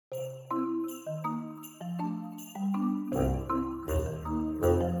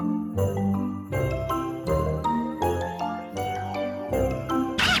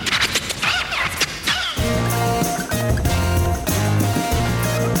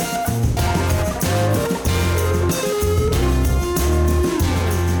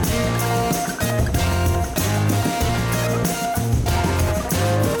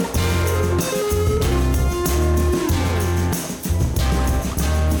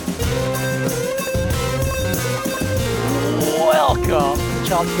Welcome to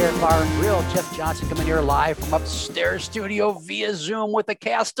Child Care Bar and Grill. Jeff Johnson coming here live from upstairs studio via Zoom with a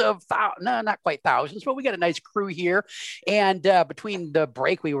cast of, not quite thousands, but we got a nice crew here. And between the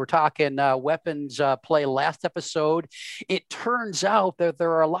break, we were talking weapons play last episode. It turns out that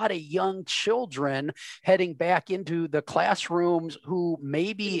there are a lot of young children heading back into the classrooms who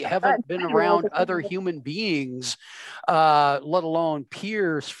maybe haven't been around other human beings, let alone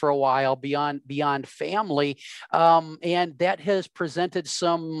peers for a while beyond family. And that has presented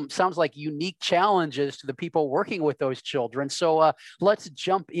some, sounds like, unique challenges to the people working with those children. So let's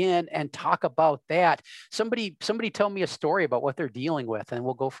jump in and talk about that. Somebody tell me a story about what they're dealing with, and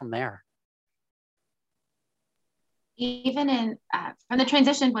we'll go from there. Even in from the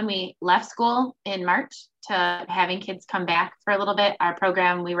transition when we left school in March to having kids come back for a little bit, our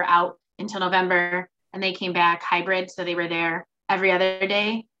program, we were out until November and they came back hybrid. So they were there every other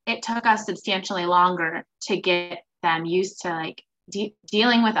day. It took us substantially longer to get them used to like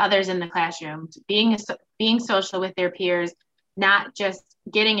dealing with others in the classroom, being social with their peers, not just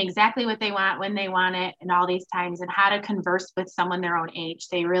getting exactly what they want when they want it and all these times, and how to converse with someone their own age.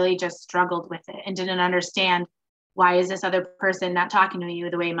 They really just struggled with it and didn't understand, why is this other person not talking to you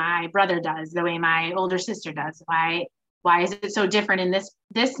the way my brother does, the way my older sister does? Why is it so different in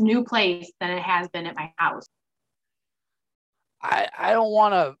this new place than it has been at my house? I don't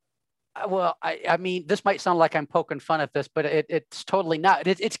want to. Well, I mean, this might sound like I'm poking fun at this, but it's totally not.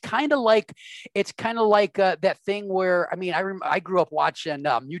 It's kind of like that thing where, I mean, I grew up watching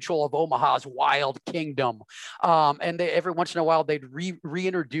Mutual of Omaha's Wild Kingdom, and every once in a while they'd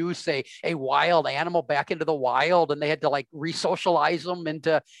reintroduce a wild animal back into the wild, and they had to like re-socialize them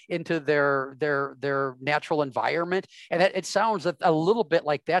into their natural environment, and it sounds a little bit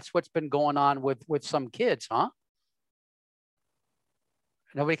like that's what's been going on with some kids, huh?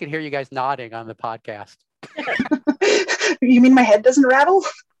 Nobody can hear you guys nodding on the podcast. You mean my head doesn't rattle?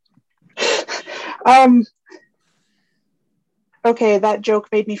 Okay, that joke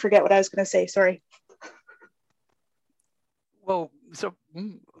made me forget what I was going to say. Sorry. Well, so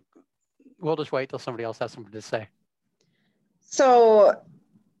we'll just wait till somebody else has something to say. So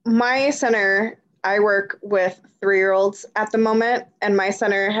my center, I work with 3-year-olds at the moment, and my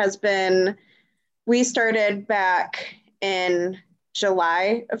center we started back in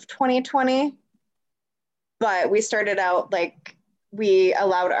July of 2020, but we started out like we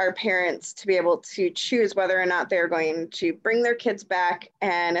allowed our parents to be able to choose whether or not they're going to bring their kids back,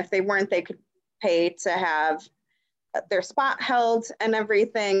 and if they weren't, they could pay to have their spot held and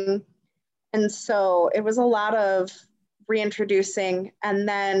everything. And so it was a lot of reintroducing, and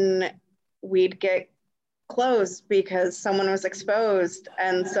then we'd get closed because someone was exposed,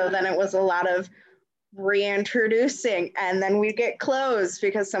 and so then it was a lot of reintroducing, and then we get closed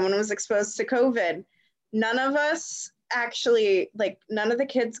because someone was exposed to COVID. None of us actually, none of the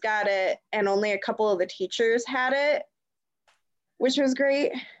kids got it, and only a couple of the teachers had it, which was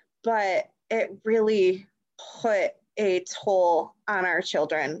great, but it really put a toll on our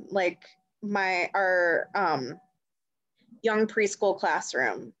children. Like our young preschool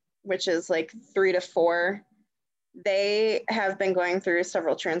classroom, which is like 3 to 4, they have been going through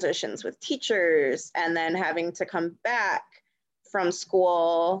several transitions with teachers, and then having to come back from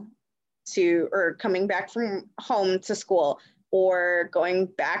school or coming back from home to school, or going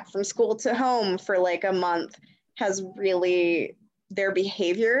back from school to home for like a month, has really, their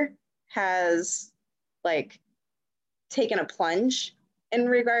behavior has like taken a plunge in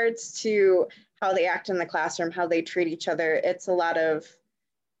regards to how they act in the classroom, how they treat each other. It's a lot of,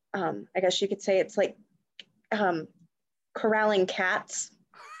 I guess you could say it's like, corralling cats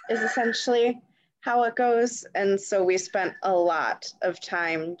is essentially how it goes. And so we spent a lot of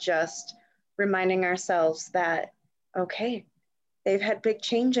time just reminding ourselves that, okay, they've had big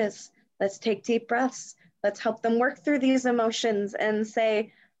changes. Let's take deep breaths. Let's help them work through these emotions and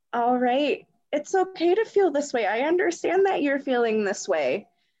say, all right, it's okay to feel this way. I understand that you're feeling this way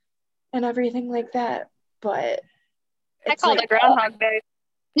and everything like that. But I call it Groundhog Day.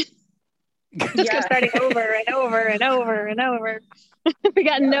 Just go starting over and over and over and over. We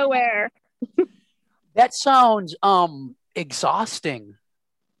got nowhere. That sounds exhausting.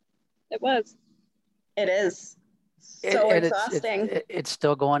 It was. It is. So exhausting. It's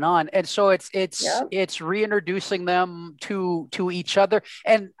still going on. And so it's reintroducing them to each other.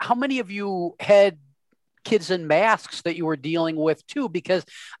 And how many of you had kids in masks that you were dealing with too? Because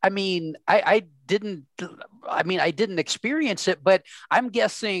I mean, I didn't experience it, but I'm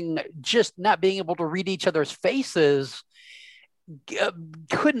guessing just not being able to read each other's faces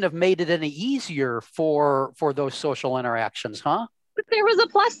couldn't have made it any easier for those social interactions, huh? There was a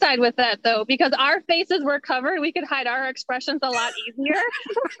plus side with that though, because our faces were covered. We could hide our expressions a lot easier.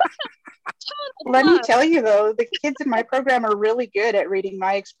 Let me tell you though, the kids in my program are really good at reading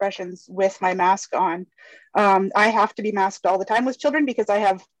my expressions with my mask on. I have to be masked all the time with children because I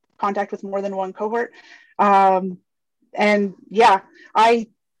have contact with more than one cohort. And yeah, I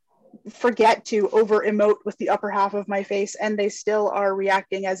forget to over emote with the upper half of my face and they still are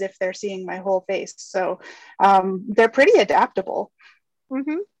reacting as if they're seeing my whole face. So they're pretty adaptable.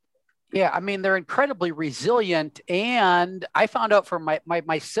 Mm-hmm. Yeah, I mean, they're incredibly resilient. And I found out for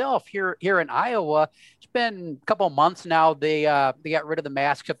myself here in Iowa, it's been a couple of months now, they got rid of the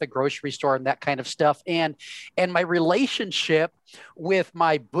masks at the grocery store and that kind of stuff. And my relationship with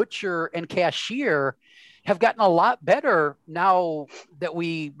my butcher and cashier have gotten a lot better now that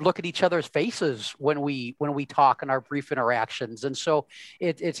we look at each other's faces when we talk in our brief interactions. And so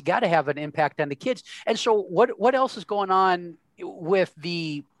it's got to have an impact on the kids. And so what else is going on with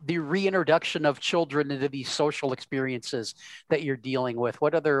the reintroduction of children into these social experiences that you're dealing with?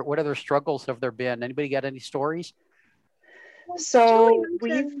 What other struggles have there been? Anybody got any stories? So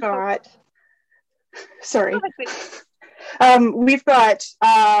we've got, sorry. We've got,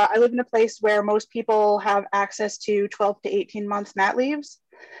 I live in a place where most people have access to 12 to 18 month mat leaves.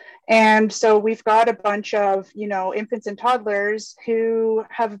 And so we've got a bunch of, infants and toddlers who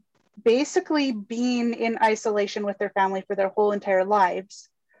have basically been in isolation with their family for their whole entire lives.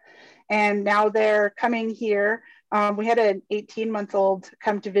 And now they're coming here. We had an 18-month-old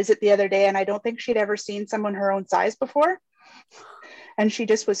come to visit the other day, and I don't think she'd ever seen someone her own size before. And she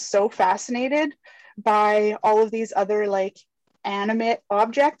just was so fascinated by all of these other like animate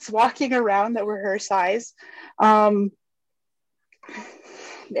objects walking around that were her size.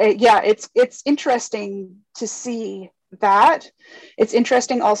 It's interesting to see that. It's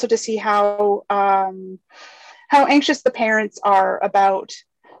interesting also to see how anxious the parents are about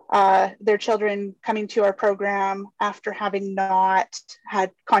their children coming to our program after having not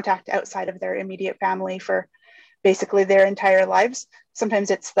had contact outside of their immediate family for basically their entire lives. Sometimes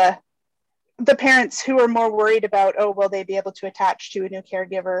it's the parents who are more worried about, will they be able to attach to a new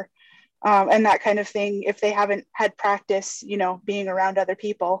caregiver and that kind of thing if they haven't had practice, being around other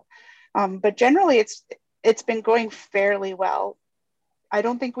people. But generally it's been going fairly well. I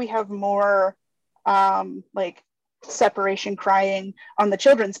don't think we have more like separation crying on the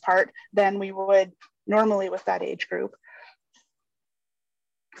children's part than we would normally with that age group.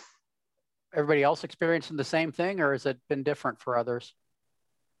 Everybody else experiencing the same thing, or has it been different for others?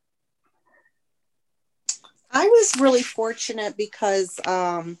 I was really fortunate because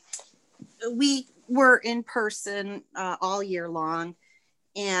we were in person all year long,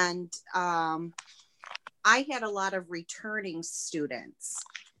 and I had a lot of returning students.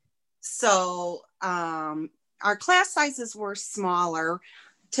 So our class sizes were smaller.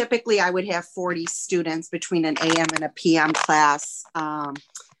 Typically, I would have 40 students between an AM and a PM class.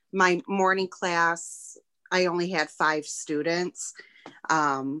 My morning class, I only had 5 students.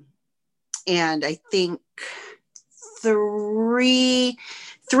 And I think three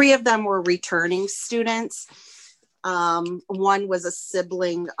of them were returning students. One was a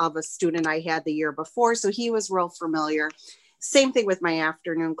sibling of a student I had the year before, so he was real familiar. Same thing with my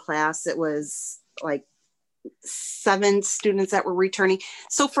afternoon class. It was like 7 students that were returning.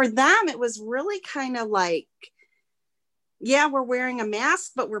 So for them, it was really kind of like, yeah, we're wearing a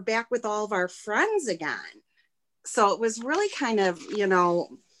mask, but we're back with all of our friends again. So it was really kind of,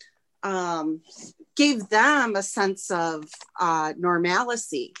 gave them a sense of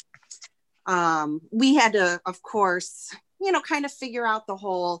normalcy. We had to, of course, kind of figure out the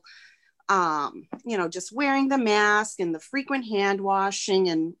whole, just wearing the mask and the frequent hand washing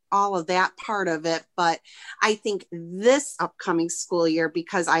and all of that part of it. But I think this upcoming school year,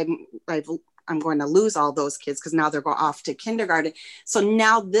 because I'm going to lose all those kids because now they're going off to kindergarten. So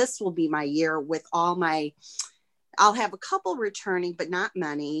now this will be my year with I'll have a couple returning, but not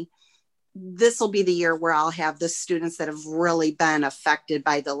many. This will be the year where I'll have the students that have really been affected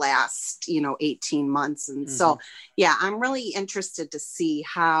by the last, 18 months. And so, yeah, I'm really interested to see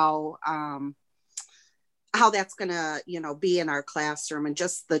how that's going to, be in our classroom and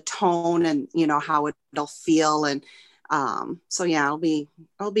just the tone and, how it'll feel. And so, yeah,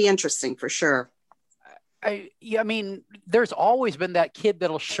 it'll be interesting for sure. I mean, there's always been that kid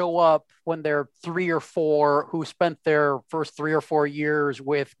that'll show up when they're 3 or 4 who spent their first 3 or 4 years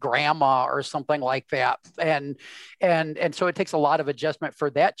with grandma or something like that. And so it takes a lot of adjustment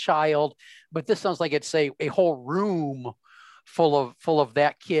for that child, but this sounds like it's a whole room full of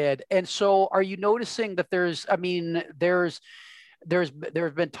that kid. And so are you noticing that there's there's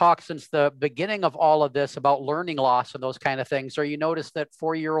been talk since the beginning of all of this about learning loss and those kind of things. Or you notice that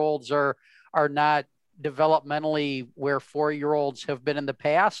 4-year-olds are not developmentally where 4-year-olds have been in the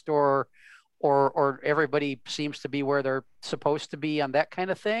past, or everybody seems to be where they're supposed to be on that kind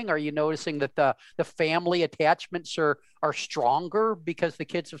of thing? Are you noticing that the family attachments are stronger because the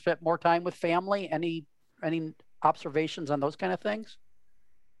kids have spent more time with family? Any observations on those kind of things?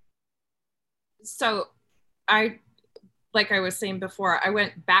 So like I was saying before, I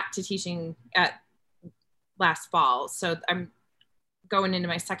went back to teaching at last fall. So I'm going into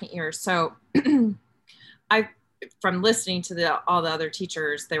my second year. So from listening to all the other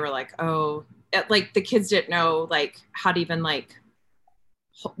teachers, they were like, oh, like the kids didn't know like how to even like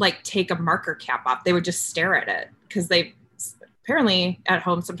take a marker cap off. They would just stare at it because they apparently at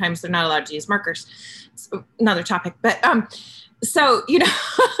home sometimes they're not allowed to use markers. So, another topic, but so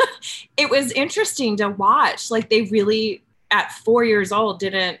it was interesting to watch. Like they really at 4 years old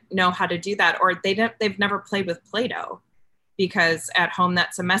didn't know how to do that, or they've never played with Play-Doh because at home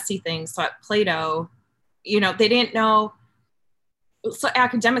that's a messy thing. So at Play-Doh, they didn't know. So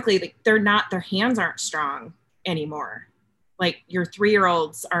academically, like their hands aren't strong anymore. Like your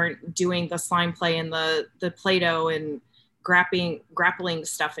 3-year-olds aren't doing the slime play and the Play-Doh and grappling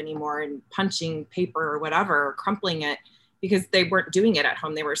stuff anymore and punching paper or whatever, or crumpling it, because they weren't doing it at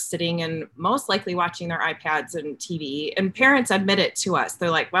home. They were sitting and most likely watching their iPads and TV. And parents admit it to us.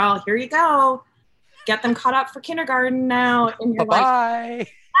 They're like, well, here you go. Get them caught up for kindergarten now. And you're Bye-bye.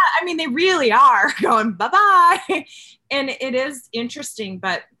 like, I mean, they really are going bye-bye. And it is interesting,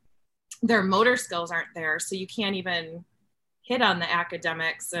 but their motor skills aren't there. So you can't even hit on the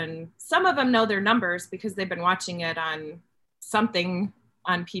academics. And some of them know their numbers because they've been watching it on something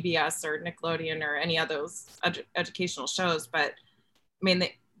on PBS or Nickelodeon or any of those educational shows. But I mean,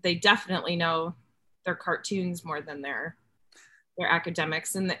 they definitely know their cartoons more than their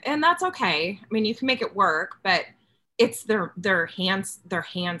academics. And that's okay. I mean, you can make it work, but it's their hands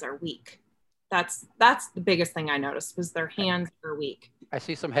are weak. That's the biggest thing I noticed was their hands are weak. I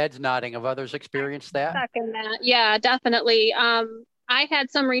see some heads nodding. Have others experienced that? Second that. Yeah, definitely. I had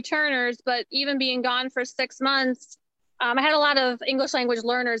some returners, but even being gone for 6 months, I had a lot of English language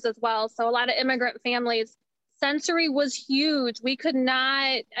learners as well. So a lot of immigrant families. Sensory was huge. We could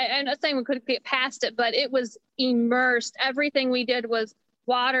not, I'm not saying we couldn't get past it, but it was immersed. Everything we did was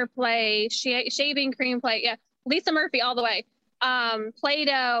water play, shaving cream play. Yeah, Lisa Murphy all the way.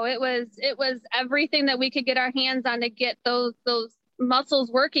 Play-Doh. It was everything that we could get our hands on to get those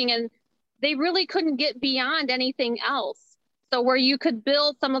muscles working, and they really couldn't get beyond anything else. So where you could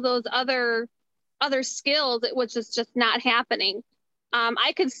build some of those other skills, it was just not happening.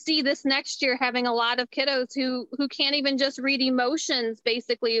 I could see this next year having a lot of kiddos who can't even just read emotions,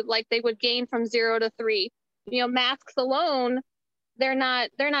 basically, like they would gain from 0 to 3. Masks alone, they're not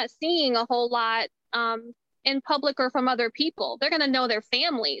seeing a whole lot in public or from other people. They're going to know their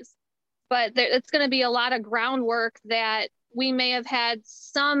families, but it's going to be a lot of groundwork that we may have had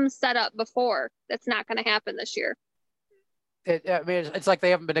some set up before. That's not going to happen this year. It's like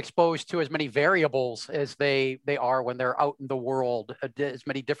they haven't been exposed to as many variables as they are when they're out in the world, as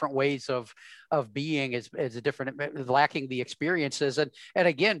many different ways of being, as a different, lacking the experiences. And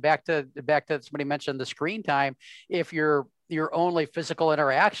again, back to somebody mentioned the screen time. If your only physical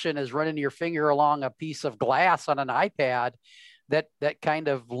interaction is running your finger along a piece of glass on an iPad, that kind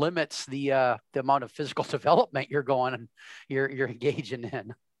of limits the amount of physical development you're engaging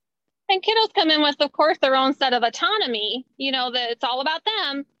in. And kiddos come in with, of course, their own set of autonomy, that it's all about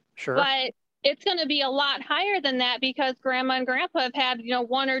them. Sure. But it's going to be a lot higher than that because grandma and grandpa have had,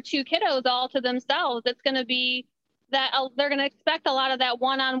 1 or 2 kiddos all to themselves. It's going to be that they're going to expect a lot of that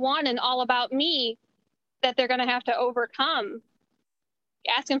one-on-one and all about me that they're going to have to overcome.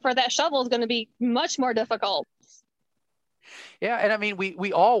 Asking for that shovel is going to be much more difficult. Yeah, and I mean,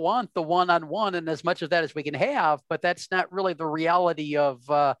 we all want the one-on-one and as much of that as we can have, but that's not really the reality of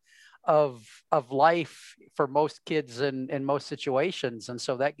life for most kids in most situations, and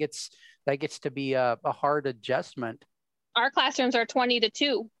so that gets to be a hard adjustment. Our classrooms are 20 to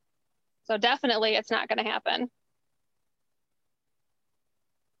 2, so definitely it's not going to happen.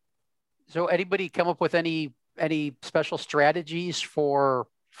 So anybody come up with any special strategies for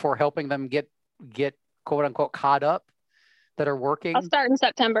helping them get quote unquote caught up that are working? I'll start in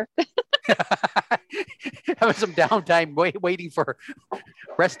September. Having some downtime, waiting for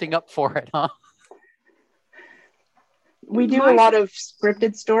resting up for it, huh? We do a lot of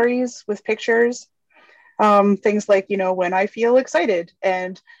scripted stories with pictures, things like, when I feel excited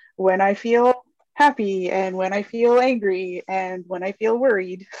and when I feel happy and when I feel angry and when I feel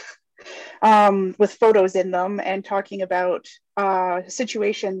worried, with photos in them and talking about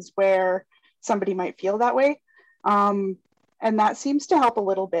situations where somebody might feel that way. And that seems to help a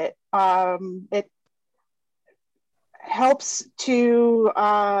little bit. It helps to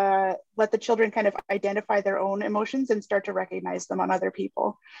let the children kind of identify their own emotions and start to recognize them on other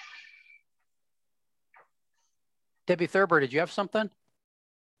people. Debbie Thurber, did you have something?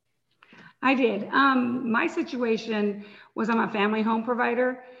 I did. My situation was I'm a family home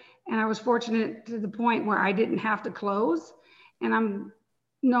provider, and I was fortunate to the point where I didn't have to close. And I'm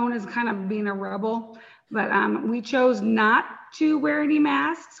known as kind of being a rebel, but we chose not to wear any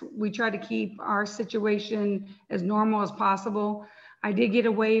masks. We tried to keep our situation as normal as possible. I did get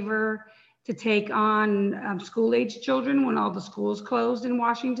a waiver to take on school-age children when all the schools closed in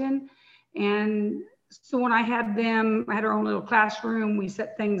Washington. And so when I had them, I had our own little classroom, we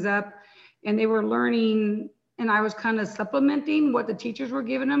set things up, and they were learning, and I was kind of supplementing what the teachers were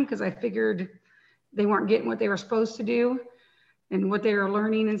giving them because I figured they weren't getting what they were supposed to do and what they were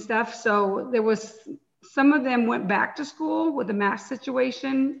learning and stuff. So there was, some of them went back to school with the mask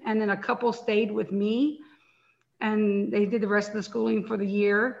situation, and then a couple stayed with me, and they did the rest of the schooling for the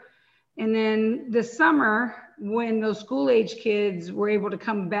year. And then this summer, when those school age kids were able to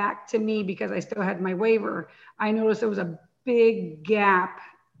come back to me because I still had my waiver, I noticed there was a big gap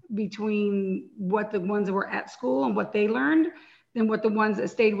between what the ones that were at school and what they learned than what the ones that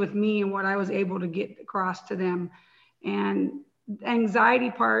stayed with me and what I was able to get across to them. And the anxiety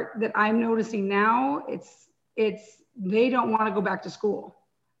part that I'm noticing now, it's they don't want to go back to school.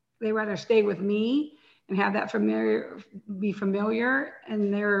 They rather stay with me and have that be familiar,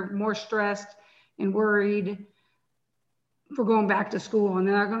 and they're more stressed and worried for going back to school, and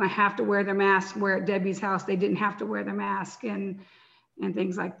they're going to have to wear their mask, where at Debbie's house they didn't have to wear their mask, and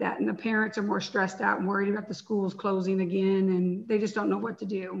things like that. And the parents are more stressed out and worried about the schools closing again, and they just don't know what to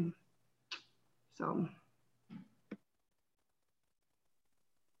do. So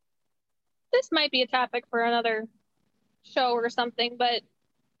this might be a topic for another show or something, but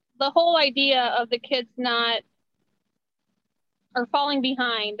the whole idea of the kids not, or falling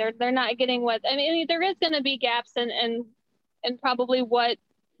behind, they're not getting what, I mean, there is going to be gaps and probably what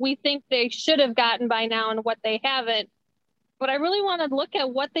we think they should have gotten by now and what they haven't. But I really want to look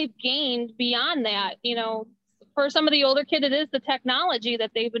at what they've gained beyond that. You know, for some of the older kids, it is the technology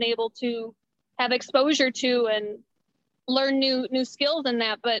that they've been able to have exposure to and learn new skills in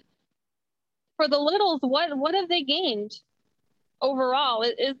that. But for the littles, what have they gained overall?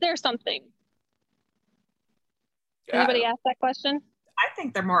 Is there something? Anybody ask that question? I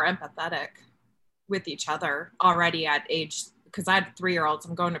think they're more empathetic with each other already at age, because I had 3-year-olds.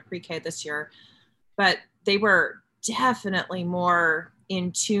 I'm going to pre-K this year, but they were definitely more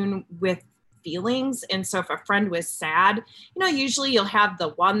in tune with feelings. And so if a friend was sad, you know, usually you'll have the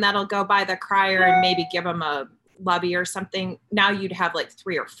one that'll go by the crier and maybe give them a lovey or something. Now you'd have like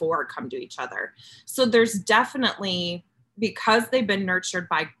 3 or 4 come to each other. So there's definitely, because they've been nurtured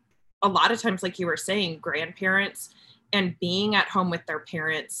by a lot of times, like you were saying, grandparents and being at home with their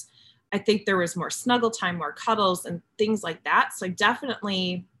parents, I think there was more snuggle time, more cuddles and things like that. So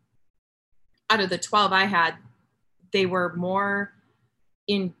definitely out of the 12 I had, they were more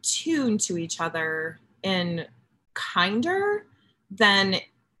in tune to each other and kinder than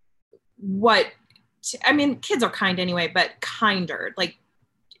what, I mean, kids are kind anyway, but kinder. Like,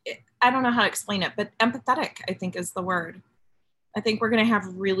 I don't know how to explain it, but empathetic, I think, is the word. I think we're going to have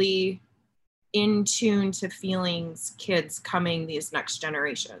really in tune to feelings kids coming these next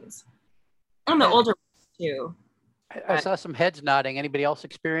generations. And the older ones too. I saw some heads nodding. Anybody else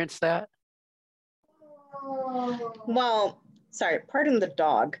experience that? Well, sorry, pardon the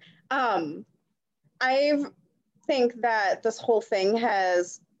dog. I think that this whole thing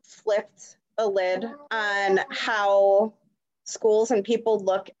has flipped a lid on how schools and people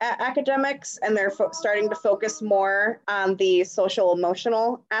look at academics, and they're starting to focus more on the social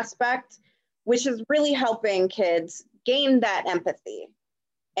emotional aspect, which is really helping kids gain that empathy.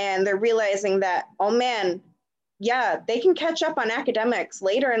 And they're realizing that, oh man, yeah, they can catch up on academics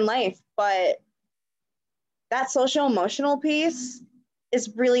later in life, but that social emotional piece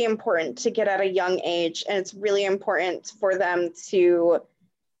is really important to get at a young age. And it's really important for them to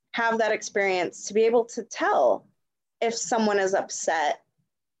have that experience, to be able to tell if someone is upset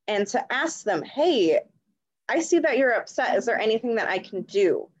and to ask them, hey, I see that you're upset. Is there anything that I can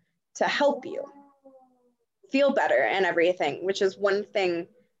do to help you feel better and everything? Which is one thing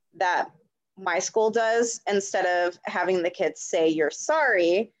that my school does. Instead of having the kids say, you're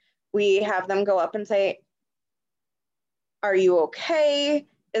sorry, we have them go up and say, are you okay?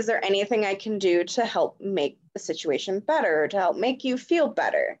 Is there anything I can do to help make the situation better, to help make you feel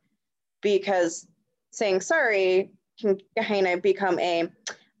better? Because saying sorry can kind of become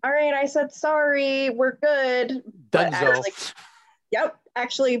all right, I said sorry, we're good. But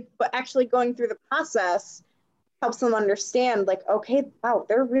actually going through the process helps them understand, like, okay, wow,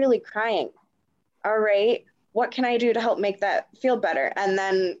 they're really crying. All right, what can I do to help make that feel better? And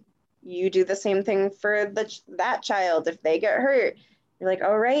then you do the same thing for that child. If they get hurt, you're like,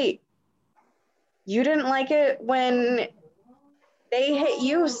 all right, you didn't like it when they hit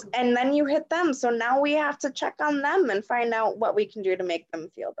you, and then you hit them. So now we have to check on them and find out what we can do to make them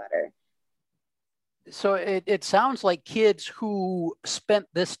feel better. So it sounds like kids who spent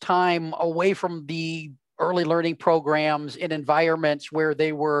this time away from the early learning programs in environments where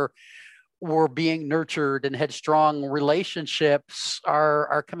they were being nurtured and had strong relationships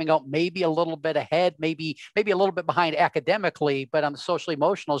are coming out maybe a little bit ahead, maybe a little bit behind academically, but on the social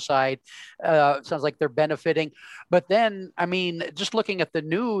emotional side, it sounds like they're benefiting. But then, I mean, just looking at the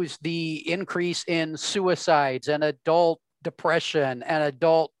news, the increase in suicides and adult depression and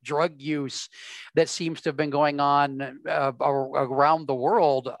adult drug use that seems to have been going on around the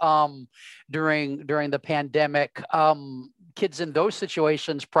world during the pandemic. Kids in those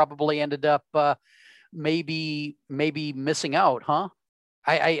situations probably ended up maybe missing out, huh?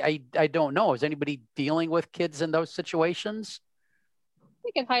 I don't know. Is anybody dealing with kids in those situations? I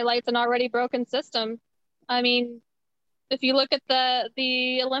think it highlights an already broken system. I mean, if you look at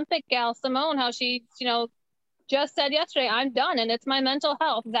the Olympic gal Simone, how she, just said yesterday, I'm done, and it's my mental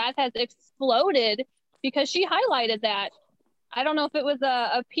health that has exploded because she highlighted that. I don't know if it was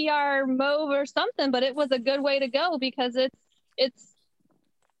a PR move or something, but it was a good way to go because it's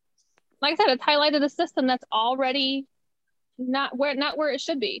like I said, it's highlighted a system that's already not where it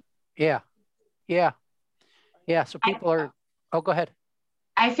should be. Yeah. So people are. Oh, go ahead.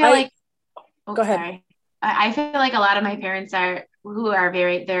 I feel like. Go ahead. Sorry. I feel like a lot of my parents they're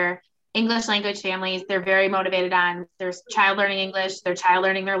English language families. They're very motivated on their child learning English, their child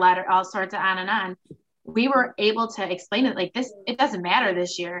learning their letter, all sorts of on and on. We were able to explain it like this. It doesn't matter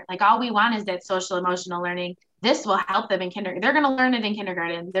this year. Like all we want is that social emotional learning. This will help them in kindergarten. They're going to learn it in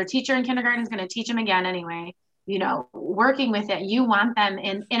kindergarten. Their teacher in kindergarten is going to teach them again anyway. Working with it, you want them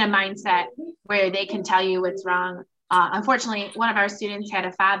in a mindset where they can tell you what's wrong. Unfortunately, one of our students had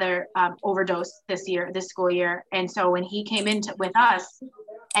a father overdose this school year. And so when he came in with us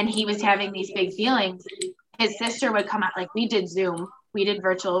and he was having these big feelings, his sister would come out, like we did Zoom. We did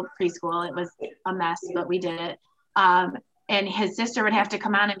virtual preschool. It was a mess, but we did it. And his sister would have to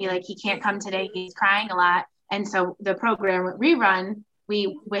come on and be like, he can't come today. He's crying a lot. And so the program rerun,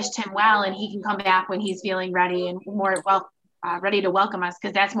 we wished him well, and he can come back when he's feeling ready and more ready to welcome us,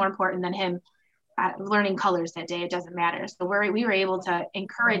 because that's more important than him learning colors that day. It doesn't matter. So we were able to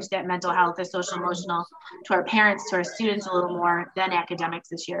encourage that mental health, the social emotional, to our parents, to our students a little more than academics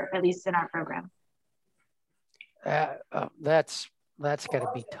this year, at least in our program. That's got to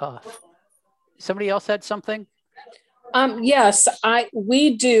be tough. Somebody else had something? Yes,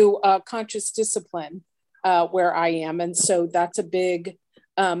 we do conscious discipline where I am. And so that's a big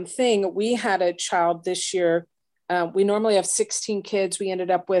thing. We had a child this year. We normally have 16 kids. We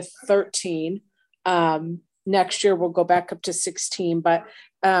ended up with 13. Next year, we'll go back up to 16. But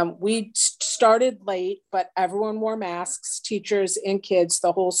we started late, but everyone wore masks, teachers and kids,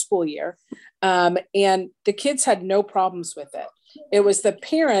 the whole school year. And the kids had no problems with it. It was the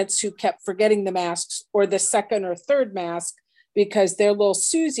parents who kept forgetting the masks or the second or third mask because their little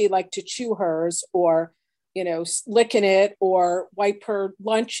Susie liked to chew hers or, lick in it or wipe her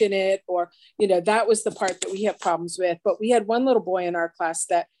lunch in it, or, that was the part that we had problems with. But we had one little boy in our class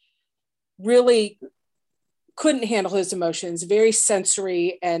that really couldn't handle his emotions, very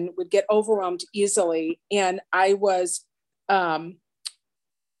sensory, and would get overwhelmed easily. And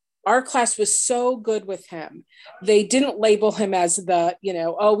our class was so good with him. They didn't label him as the, we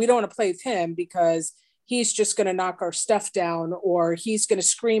don't want to play with him because he's just going to knock our stuff down, or he's going to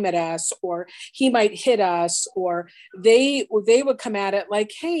scream at us, or he might hit us, or they would come at it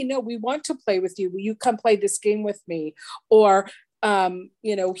like, hey, no, we want to play with you. Will you come play this game with me? Or,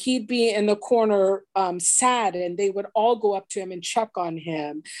 he'd be in the corner sad, and they would all go up to him and check on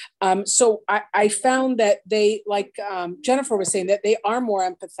him. So I found that they, like Jennifer was saying, that they are more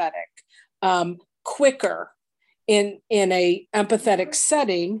empathetic, quicker in a empathetic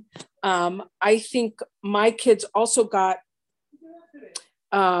setting. I think my kids also got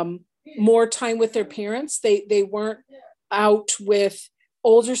more time with their parents. They weren't out with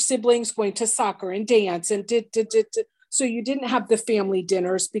older siblings going to soccer and dance and so you didn't have the family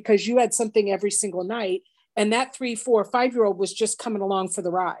dinners because you had something every single night. And that 3, 4, 5-year-old was just coming along for the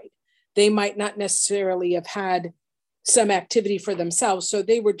ride. They might not necessarily have had some activity for themselves. So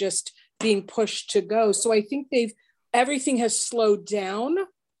they were just being pushed to go. So I think they've everything has slowed down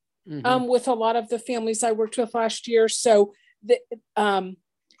with a lot of the families I worked with last year. So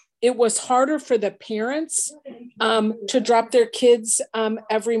it was harder for the parents to drop their kids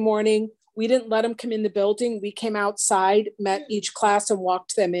every morning. We didn't let them come in the building. We came outside, met each class and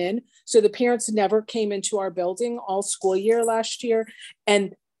walked them in. So the parents never came into our building all school year last year.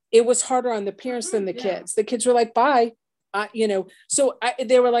 And it was harder on the parents than the kids. The kids were like, bye. So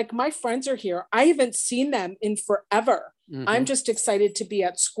they were like, my friends are here. I haven't seen them in forever. I'm just excited to be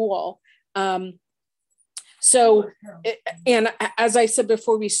at school. And as I said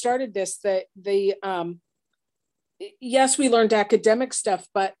before we started this, yes, we learned academic stuff,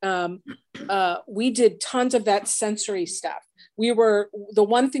 but we did tons of that sensory stuff. The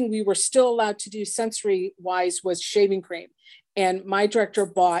one thing we were still allowed to do sensory wise was shaving cream. And my director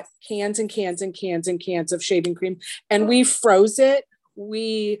bought cans and cans and cans and cans of shaving cream, and we froze it.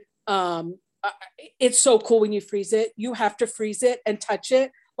 It's so cool when you freeze it. You have to freeze it and touch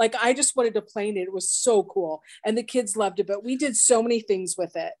it. Like, I just wanted to play in it. It was so cool. And the kids loved it, but we did so many things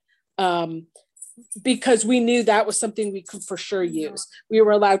with it because we knew that was something we could for sure use. We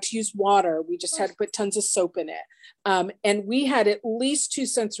were allowed to use water. We just had to put tons of soap in it. And we had at least 2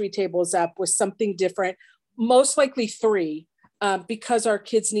 sensory tables up with something different, most likely 3, because our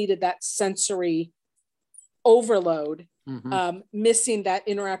kids needed that sensory overload, missing that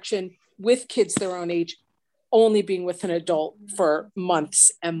interaction with kids their own age, only being with an adult for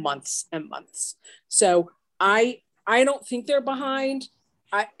months and months and months. So I don't think they're behind.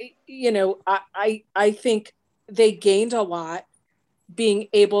 I think they gained a lot being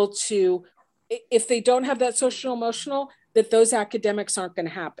able to, if they don't have that social emotional, that those academics aren't going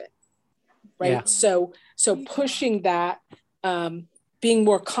to happen. Right. Yeah. So pushing that, being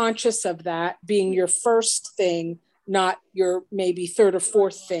more conscious of that, being your first thing, not your maybe third or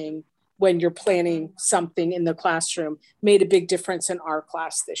fourth thing when you're planning something in the classroom, made a big difference in our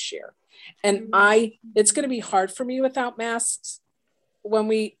class this year. And it's going to be hard for me without masks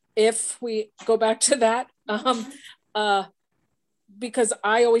if we go back to that, because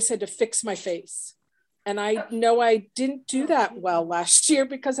I always had to fix my face. And I know I didn't do that well last year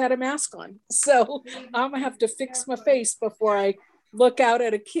because I had a mask on. So I'm gonna have to fix my face before I look out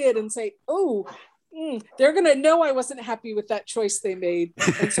at a kid and say, oh, they're gonna know I wasn't happy with that choice they made.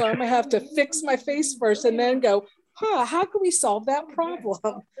 And so I'm gonna have to fix my face first and then go, how can we solve that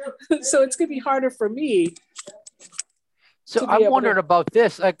problem? So it's gonna be harder for me. So I'm wondering about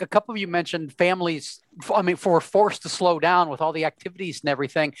this. Like, a couple of you mentioned families, were forced to slow down with all the activities and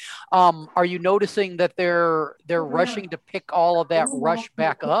everything. Are you noticing that they're rushing to pick all of that rush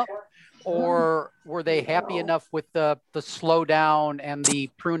back up? Or were they happy enough with the slowdown and the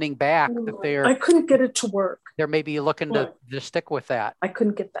pruning back that I couldn't get it to work. They're maybe looking to stick with that? I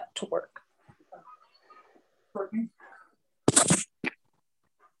couldn't get that to work.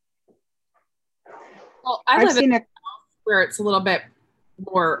 Well, I've seen it where it's a little bit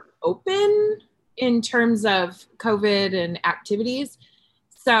more open in terms of COVID and activities.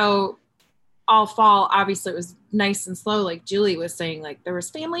 So all fall, obviously it was nice and slow. Like Julie was saying, like there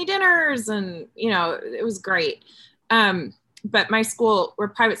was family dinners and, it was great. But my school, we're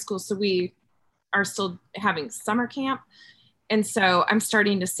private school, so we are still having summer camp. And so I'm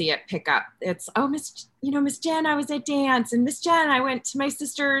starting to see it pick up. It's, Miss Jen, I was at dance, and Miss Jen, I went to my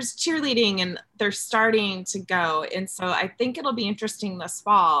sister's cheerleading, and they're starting to go. And so I think it'll be interesting this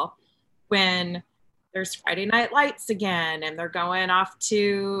fall when there's Friday Night Lights again, and they're going off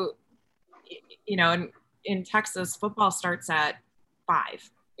to, in Texas, football starts at 5,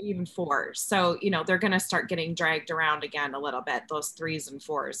 even 4. So, they're going to start getting dragged around again a little bit, those 3s and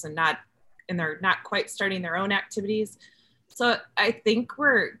 4s, and they're not quite starting their own activities. So I think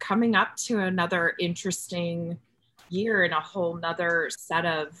we're coming up to another interesting year and a whole nother set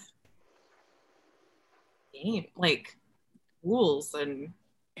of rules. And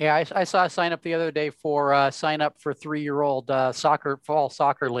yeah, I saw a sign up the other day for sign up for 3-year-old fall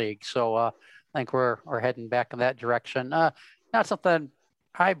soccer league. So I think we're heading back in that direction. Not something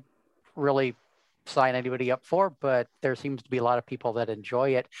I really sign anybody up for, but there seems to be a lot of people that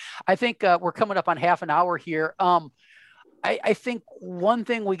enjoy it. I think we're coming up on half an hour here. I think one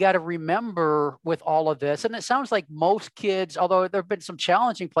thing we got to remember with all of this, and it sounds like most kids, although there have been some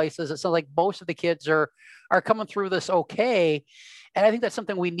challenging places, it sounds like most of the kids are coming through this okay. And I think that's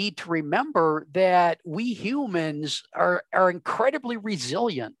something we need to remember, that we humans are incredibly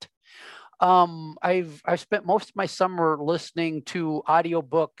resilient. I've spent most of my summer listening to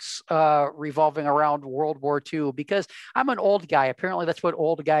audiobooks revolving around World War II, because I'm an old guy. Apparently that's what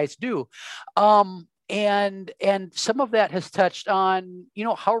old guys do. and some of that has touched on,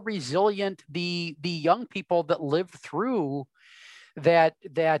 how resilient the young people that lived through that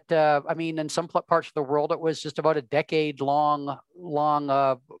I mean, in some parts of the world, it was just about a decade long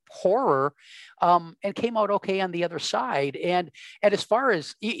horror, and came out okay on the other side. And as far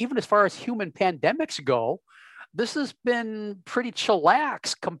as even as far as human pandemics go, this has been pretty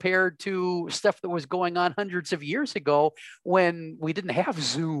chillax compared to stuff that was going on hundreds of years ago when we didn't have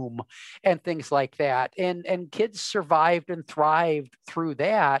Zoom and things like that. And kids survived and thrived through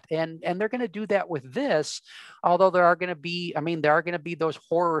that. And they're going to do that with this, although there are going to be those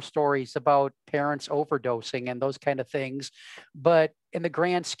horror stories about parents overdosing and those kind of things. But in the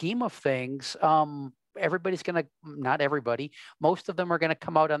grand scheme of things, not everybody, most of them are going to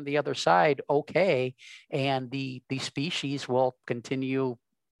come out on the other side okay, and the species will continue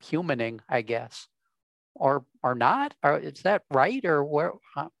humaning, I guess, or not. Or is that right? Or where?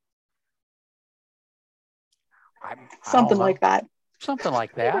 Something like that. Something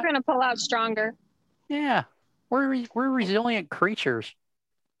like that. We're going to pull out stronger. Yeah, we're resilient creatures.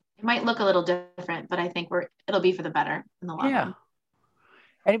 It might look a little different, but I think it'll be for the better in the long run.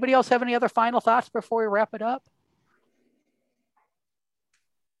 Anybody else have any other final thoughts before we wrap it up?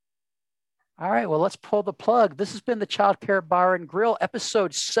 All right, well, let's pull the plug. This has been the Child Care Bar and Grill,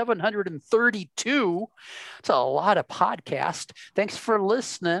 episode 732. It's a lot of podcast. Thanks for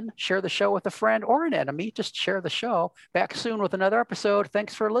listening. Share the show with a friend or an enemy. Just share the show. Back soon with another episode.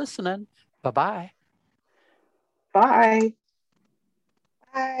 Thanks for listening. Bye-bye. Bye.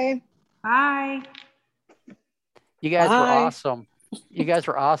 Bye. Bye. You guys were awesome. You guys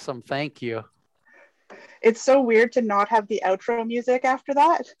were awesome. Thank you. It's so weird to not have the outro music after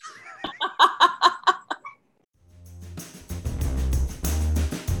that.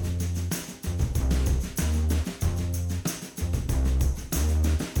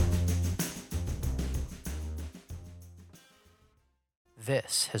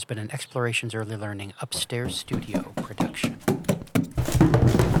 This has been an Explorations Early Learning Upstairs Studio production.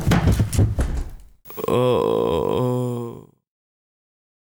 Oh.